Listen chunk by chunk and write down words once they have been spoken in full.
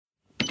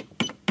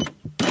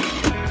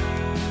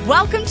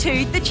Welcome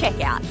to The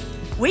Checkout.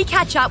 We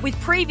catch up with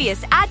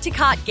previous Add to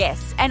Cart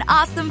guests and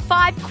ask them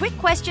 5 quick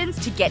questions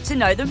to get to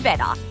know them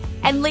better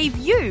and leave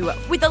you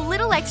with a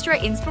little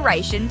extra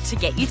inspiration to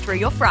get you through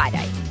your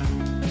Friday.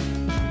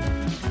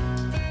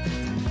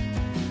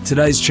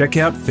 Today's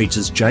checkout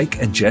features Jake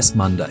and Jess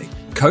Monday,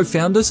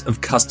 co-founders of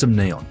Custom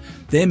Neon.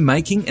 They're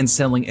making and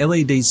selling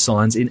LED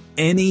signs in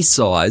any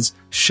size,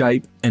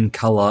 shape, and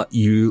colour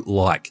you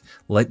like.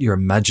 Let your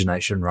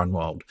imagination run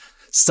wild.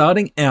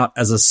 Starting out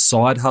as a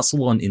side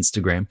hustle on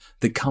Instagram,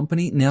 the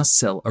company now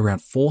sell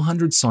around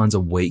 400 signs a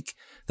week.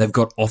 They've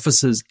got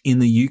offices in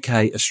the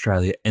UK,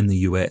 Australia, and the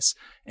US.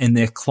 And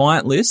their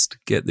client list,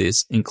 get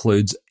this,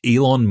 includes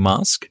Elon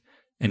Musk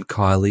and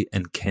Kylie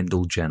and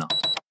Kendall Jenner.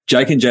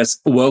 Jake and Jess,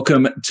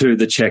 welcome to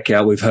The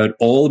Checkout. We've heard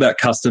all about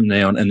Custom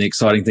Neon and the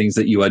exciting things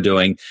that you are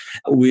doing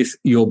with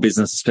your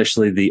business,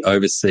 especially the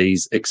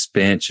overseas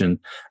expansion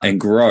and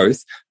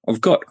growth.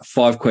 I've got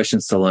 5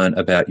 questions to learn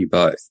about you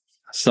both.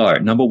 So,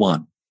 number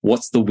 1,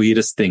 what's the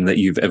weirdest thing that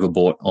you've ever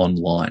bought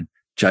online?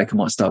 Jake, I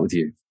might start with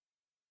you.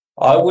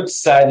 I would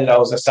say that I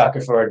was a sucker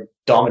for a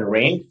diamond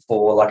ring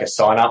for like a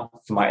sign up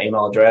for my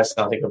email address.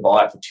 And I think I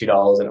buy it for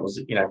 $2 and it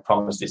was,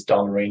 promised this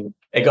diamond ring.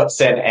 It got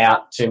sent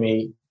out to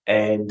me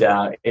and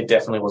it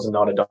definitely was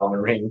not a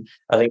diamond ring.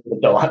 I think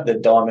the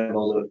diamond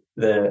or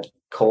the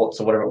quartz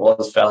or whatever it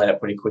was fell out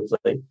pretty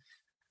quickly.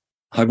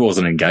 I hope it was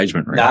an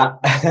engagement ring. Nah.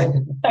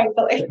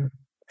 Thankfully.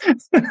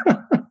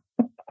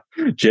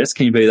 Jess,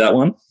 can you be that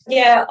one?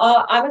 Yeah,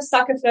 I'm a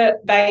sucker for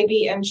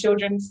baby and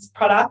children's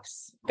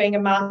products, being a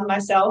mum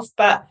myself,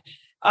 but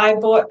I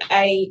bought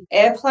a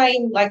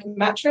airplane like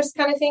mattress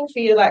kind of thing for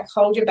you to like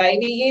hold your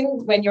baby in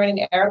when you're in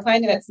an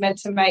airplane, and it's meant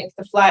to make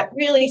the flight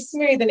really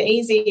smooth and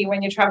easy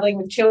when you're traveling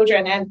with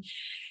children. And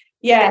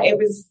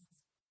it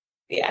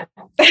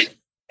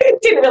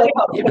didn't really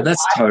help. Yeah, but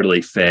that's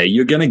totally fair.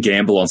 You're going to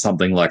gamble on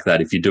something like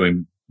that if you're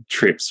doing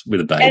trips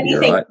with a baby,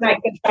 anything right? To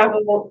make the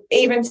travel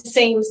even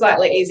seem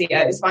slightly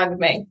easier is fine with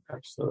me.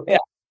 Absolutely.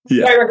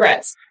 Yeah. No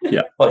regrets.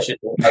 Yeah. I should.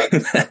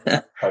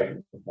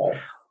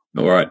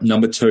 All right.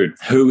 Number 2,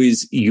 who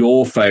is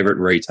your favourite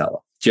retailer?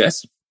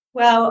 Jess?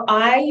 Well,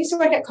 I used to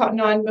work at Cotton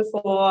On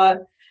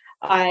before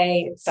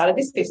I started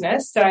this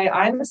business. So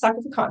I'm a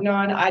sucker for Cotton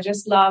On. I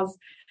just love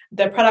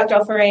the product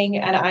offering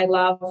and I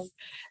love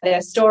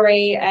their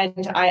story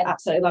and I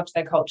absolutely loved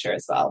their culture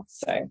as well.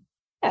 So,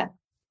 yeah.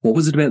 What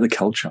was it about the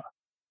culture?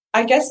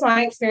 I guess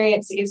my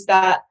experience is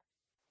that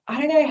I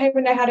don't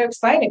even know how to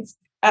explain it.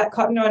 At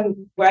Cotton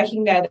On,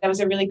 working there was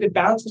a really good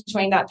balance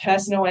between that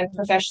personal and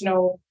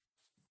professional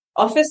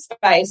office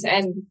space.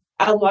 And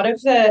a lot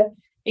of the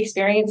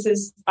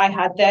experiences I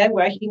had there,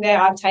 working there,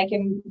 I've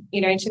taken,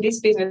 to this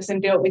business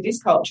and built with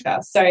this culture.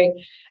 So, I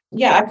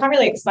can't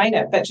really explain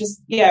it, but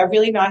just, a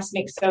really nice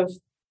mix of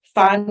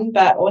fun,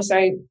 but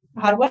also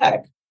hard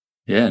work.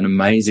 Yeah, an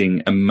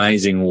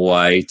amazing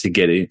way to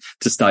get in,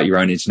 to start your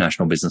own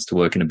international business, to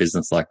work in a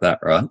business like that,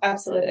 right?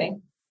 Absolutely.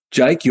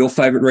 Jake, your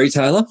favourite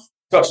retailer?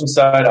 Scotch and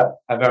Soda.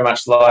 I very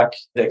much like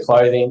their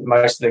clothing,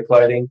 most of their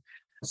clothing.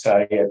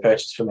 So,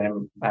 purchase from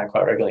them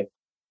quite regularly.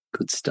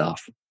 Good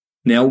stuff.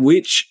 Now,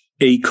 which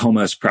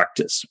e-commerce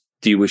practice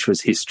do you wish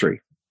was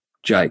history?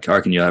 Jake, I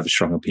reckon you have a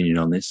strong opinion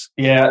on this.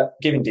 Yeah,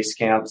 giving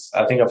discounts.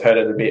 I think I've heard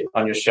it a bit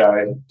on your show,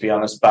 to be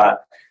honest, but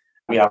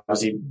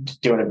obviously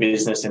doing a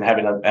business and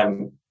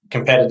having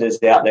competitors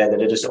out there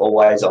that are just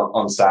always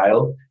on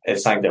sale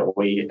is something that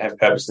we have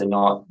purposely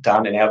not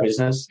done in our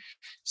business.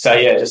 So,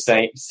 just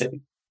saying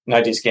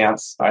no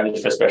discounts,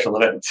 only for special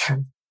events.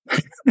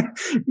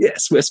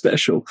 Yes, we're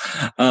special.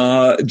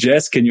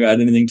 Jess, can you add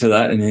anything to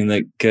that? Anything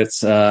that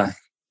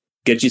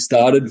gets you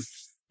started?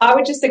 I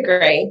would just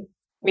agree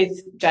with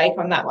Jake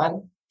on that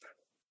one.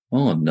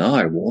 Oh,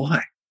 no.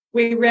 Why?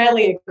 We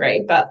rarely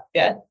agree, but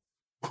yeah.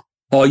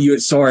 Oh,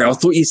 sorry. I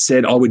thought you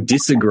said I would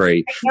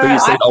disagree. No, but you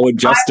said I would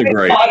just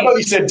agree. I thought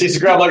you said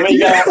disagree. I'm like, where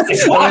you going? I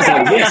was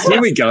like, yes, here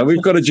we go.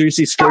 We've got a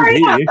juicy scoop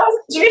here. That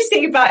was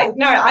juicy, but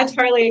no, I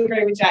totally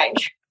agree with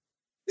Jake.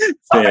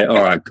 Fair.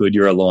 All right, good.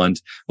 You're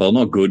aligned. Well,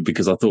 not good,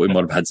 because I thought we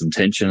might have had some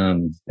tension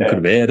and we could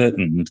have aired it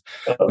and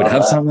we'd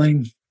have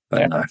something,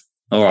 but no.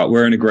 All right,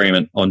 we're in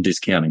agreement on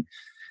discounting.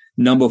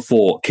 Number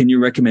 4, can you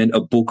recommend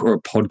a book or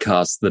a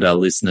podcast that our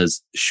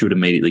listeners should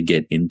immediately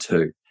get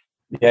into?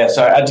 Yeah,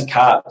 so Add to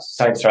Cart.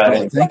 So throw that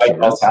in. Thank you.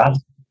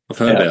 I've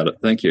heard about it.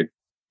 Thank you.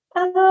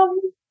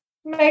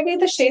 Maybe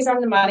the She's on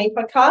the Money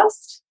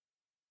podcast.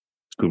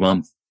 Good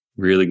one.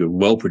 Really good.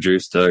 Well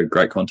produced.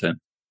 Great content.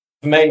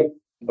 For me,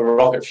 The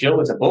Rocket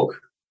Fuel is a book.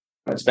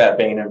 It's about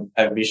being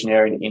a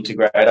visionary and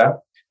integrator.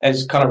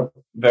 It's kind of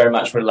very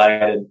much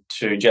related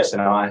to Jess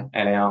and I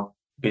and our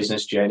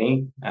business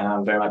journey,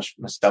 very much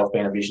myself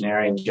being a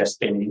visionary and Jess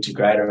being an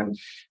integrator. And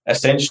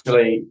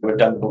essentially, we've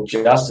done the book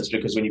justice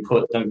because when you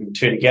put them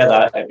two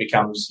together, it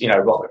becomes,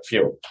 rocket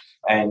fuel.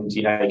 And,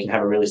 you can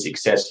have a really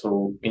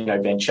successful,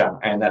 venture.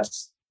 And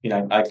that's,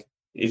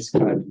 is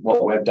kind of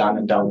what we've done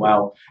and done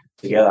well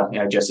together.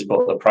 Jess has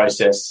brought the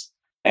process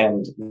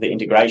and the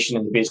integration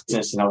in the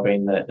business, and I've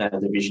been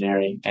the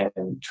visionary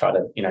and try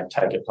to,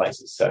 take it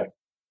places. So,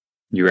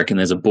 you reckon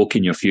there's a book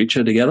in your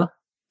future together?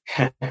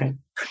 I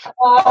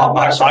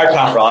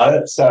can't write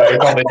it, so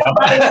probably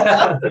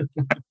not.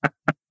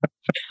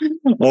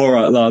 All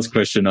right, last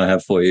question I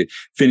have for you.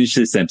 Finish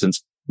this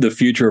sentence. The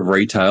future of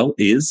retail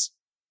is?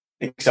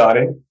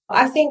 Exciting.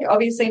 I think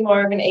obviously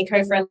more of an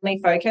eco-friendly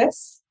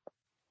focus,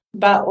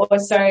 but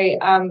also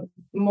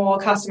more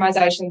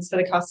customizations for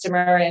the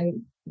customer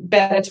and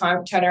better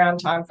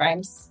turnaround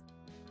timeframes.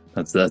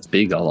 That's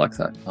big. I like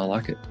that. I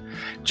like it.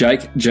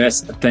 Jake,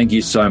 Jess, thank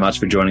you so much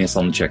for joining us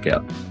on the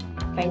checkout.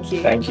 Thank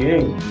you. Thank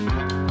you.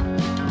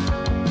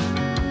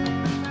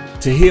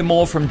 To hear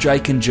more from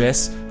Jake and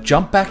Jess,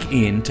 jump back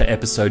in to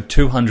episode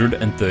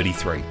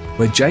 233,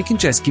 where Jake and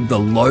Jess give the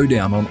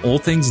lowdown on all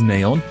things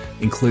neon,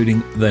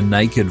 including the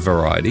naked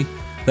variety.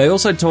 They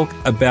also talk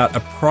about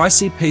a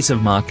pricey piece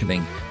of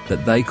marketing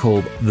that they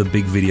called the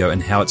Big Video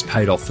and how it's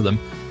paid off for them,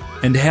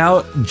 and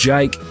how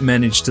Jake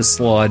managed to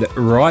slide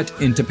right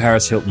into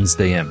Paris Hilton's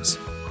DMs.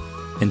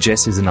 And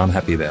Jess isn't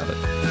unhappy about it.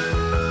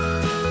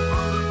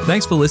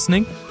 Thanks for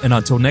listening, and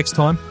until next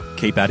time,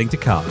 keep adding to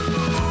cart.